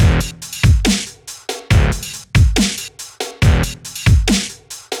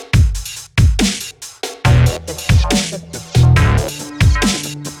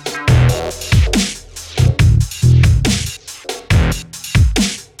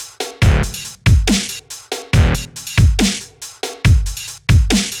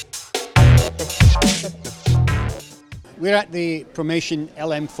We're at the PROMATION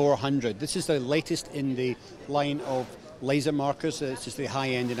LM400. This is the latest in the line of laser markers. This is the high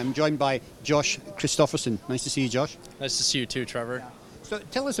end, and I'm joined by Josh Christopherson. Nice to see you, Josh. Nice to see you too, Trevor. So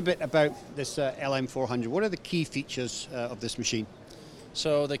tell us a bit about this LM400. What are the key features of this machine?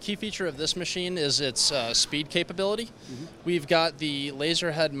 So the key feature of this machine is its speed capability. We've got the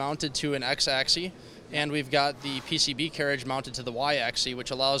laser head mounted to an X-axis, and we've got the PCB carriage mounted to the Y-axis, which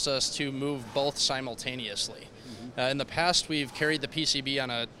allows us to move both simultaneously. In the past, we've carried the PCB on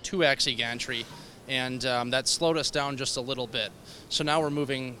a 2-axis gantry, and that slowed us down just a little bit. So now we're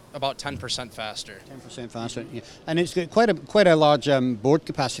moving about 10% faster. 10% faster, yeah. And it's got quite a large board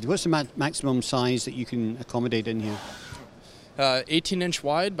capacity. What's the maximum size that you can accommodate in here? 18-inch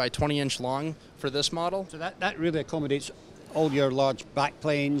wide by 20-inch long for this model. So that really accommodates all your large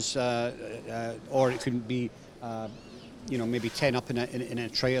backplanes, or it could be, maybe 10 up in a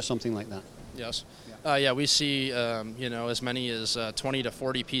tray or something like that. Yes. Yeah, we see as many as 20 to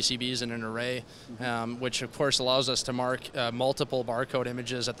 40 PCBs in an array, which of course allows us to mark multiple barcode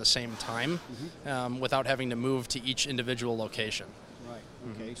images at the same time without having to move to each individual location. Right.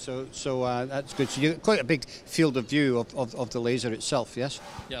 Okay. So that's good. So you got quite a big field of view of the laser itself. Yes.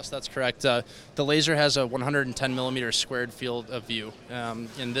 Yes, that's correct. The laser has a 110 millimeter squared field of view,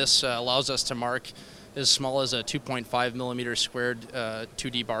 and this allows us to mark as small as a 2.5 millimeter squared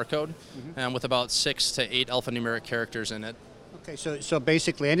 2D barcode, with about 6 to 8 alphanumeric characters in it. Okay, so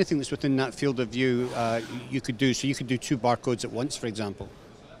basically anything that's within that field of view you could do. So you could do 2 barcodes at once, for example.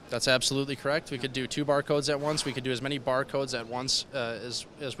 That's absolutely correct. We could do 2 barcodes at once. We could do as many barcodes at once as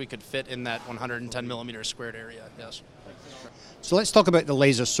we could fit in that 110 millimeter squared area, yes. So let's talk about the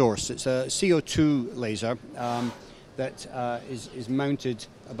laser source. It's a CO2 laser that is mounted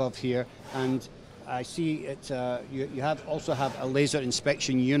above here, and I see it. You also have a laser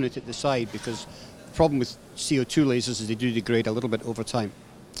inspection unit at the side, because the problem with CO2 lasers is they do degrade a little bit over time.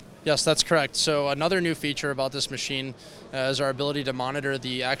 Yes, that's correct. So another new feature about this machine is our ability to monitor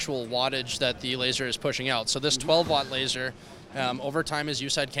the actual wattage that the laser is pushing out. So this 12-watt laser, over time, as you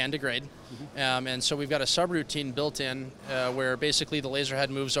said, can degrade. And so we've got a subroutine built in where basically the laser head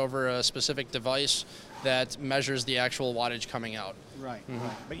moves over a specific device that measures the actual wattage coming out. Right.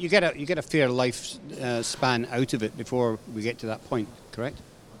 Right. But you get a fair life span out of it before we get to that point, correct?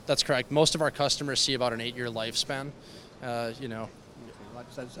 That's correct. Most of our customers see about an 8-year lifespan.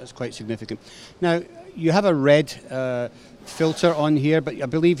 That's quite significant. Now, you have a red filter on here, but I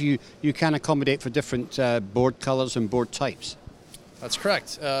believe you can accommodate for different board colors and board types. That's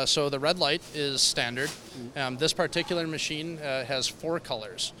correct. So the red light is standard. This particular machine has 4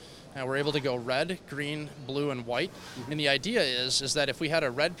 colors. We're able to go red, green, blue, and white. And the idea is that if we had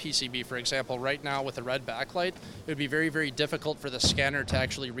a red PCB, for example, right now with a red backlight, it would be very, very difficult for the scanner to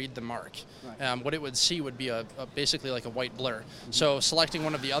actually read the mark. Right. What it would see would be basically like a white blur. So selecting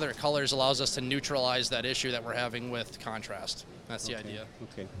one of the other colors allows us to neutralize that issue that we're having with contrast. That's the idea.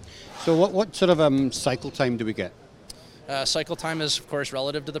 Okay. So what sort of cycle time do we get? Cycle time is, of course,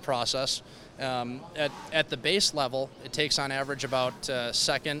 relative to the process. At the base level, it takes on average about a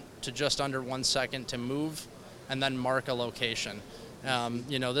second to just under 1 second to move and then mark a location.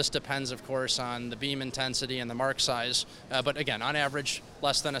 This depends, of course, on the beam intensity and the mark size, but again, on average,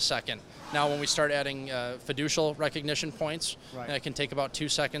 less than a second. Now, when we start adding fiducial recognition points, it can take about 2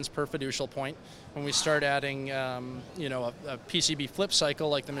 seconds per fiducial point. When we start adding, a PCB flip cycle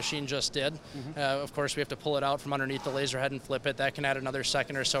like the machine just did, of course, we have to pull it out from underneath the laser head and flip it. That can add another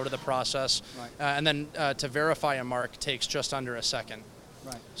second or so to the process. And then to verify a mark takes just under a second.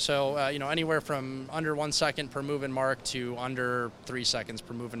 Right. So, anywhere from under 1 second per move and mark to under 3 seconds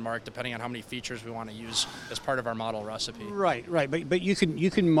per move and mark, depending on how many features we want to use as part of our model recipe. Right. But you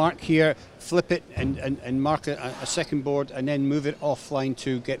can mark here, flip it, and mark a second board, and then move it offline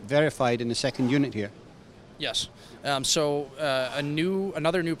to get verified in the second unit here. Yes. Another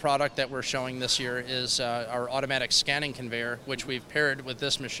new product that we're showing this year is our automatic scanning conveyor, which we've paired with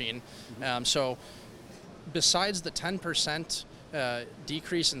this machine. So, besides the 10%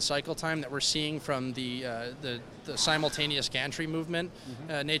 decrease in cycle time that we're seeing from the simultaneous gantry movement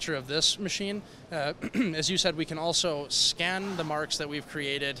nature of this machine, as you said, we can also scan the marks that we've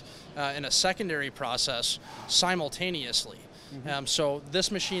created in a secondary process simultaneously. So this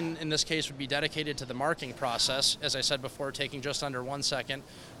machine, in this case, would be dedicated to the marking process, as I said before, taking just under 1 second,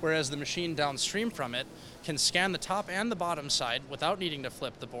 whereas the machine downstream from it can scan the top and the bottom side without needing to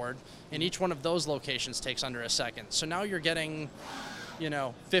flip the board, and each one of those locations takes under a second. So now you're getting,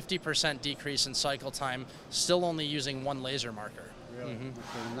 50% decrease in cycle time, still only using 1 laser marker. Really?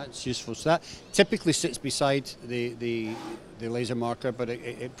 Okay, and that's useful. So that typically sits beside the laser marker, but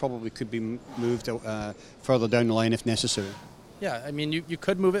it probably could be moved further down the line if necessary. Yeah, I mean, you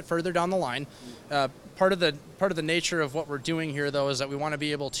could move it further down the line. Part of the nature of what we're doing here, though, is that we want to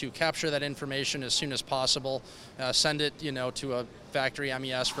be able to capture that information as soon as possible, send it, to a factory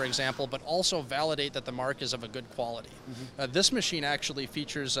MES, for example, but also validate that the mark is of a good quality. This machine actually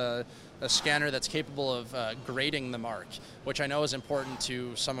features a scanner that's capable of grading the mark, which I know is important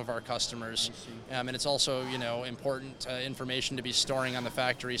to some of our customers. And it's also, important information to be storing on the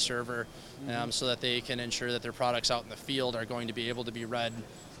factory server so that they can ensure that their products out in the field are going to be able to be read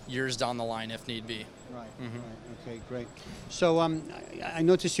years down the line if need be. Right. Okay, great. So I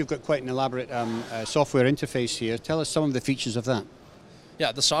noticed you've got quite an elaborate software interface here. Tell us some of the features of that.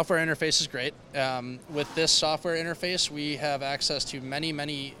 Yeah, the software interface is great. With this software interface, we have access to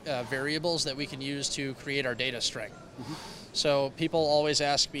many variables that we can use to create our data string. So people always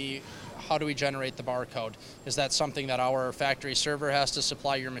ask me, how do we generate the barcode? Is that something that our factory server has to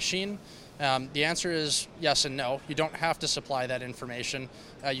supply your machine? The answer is yes and no. You don't have to supply that information.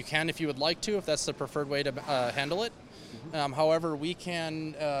 You can if you would like to, if that's the preferred way to handle it. However, we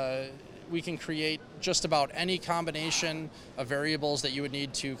can create just about any combination of variables that you would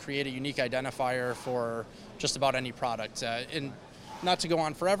need to create a unique identifier for just about any product. And not to go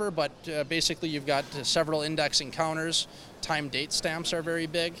on forever, but basically you've got several indexing counters. Time date stamps are very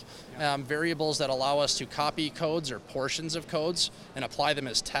big. Variables that allow us to copy codes or portions of codes and apply them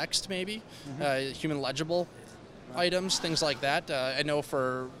as text maybe, human legible items, things like that. I know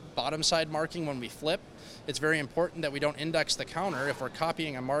for bottom side marking when we flip, it's very important that we don't index the counter. If we're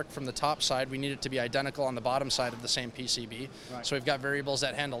copying a mark from the top side, we need it to be identical on the bottom side of the same PCB. Right. So we've got variables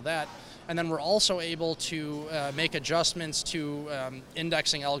that handle that. And then we're also able to make adjustments to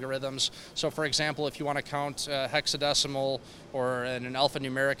indexing algorithms. So for example, if you want to count hexadecimal or in an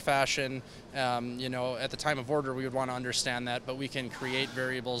alphanumeric fashion, at the time of order, we would want to understand that, but we can create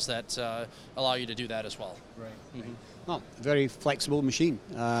variables that allow you to do that as well. Right. Well, very flexible machine.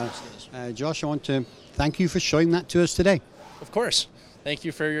 Josh, I want to thank you for showing that to us today. Of course. Thank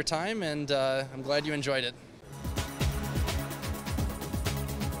you for your time, and I'm glad you enjoyed it.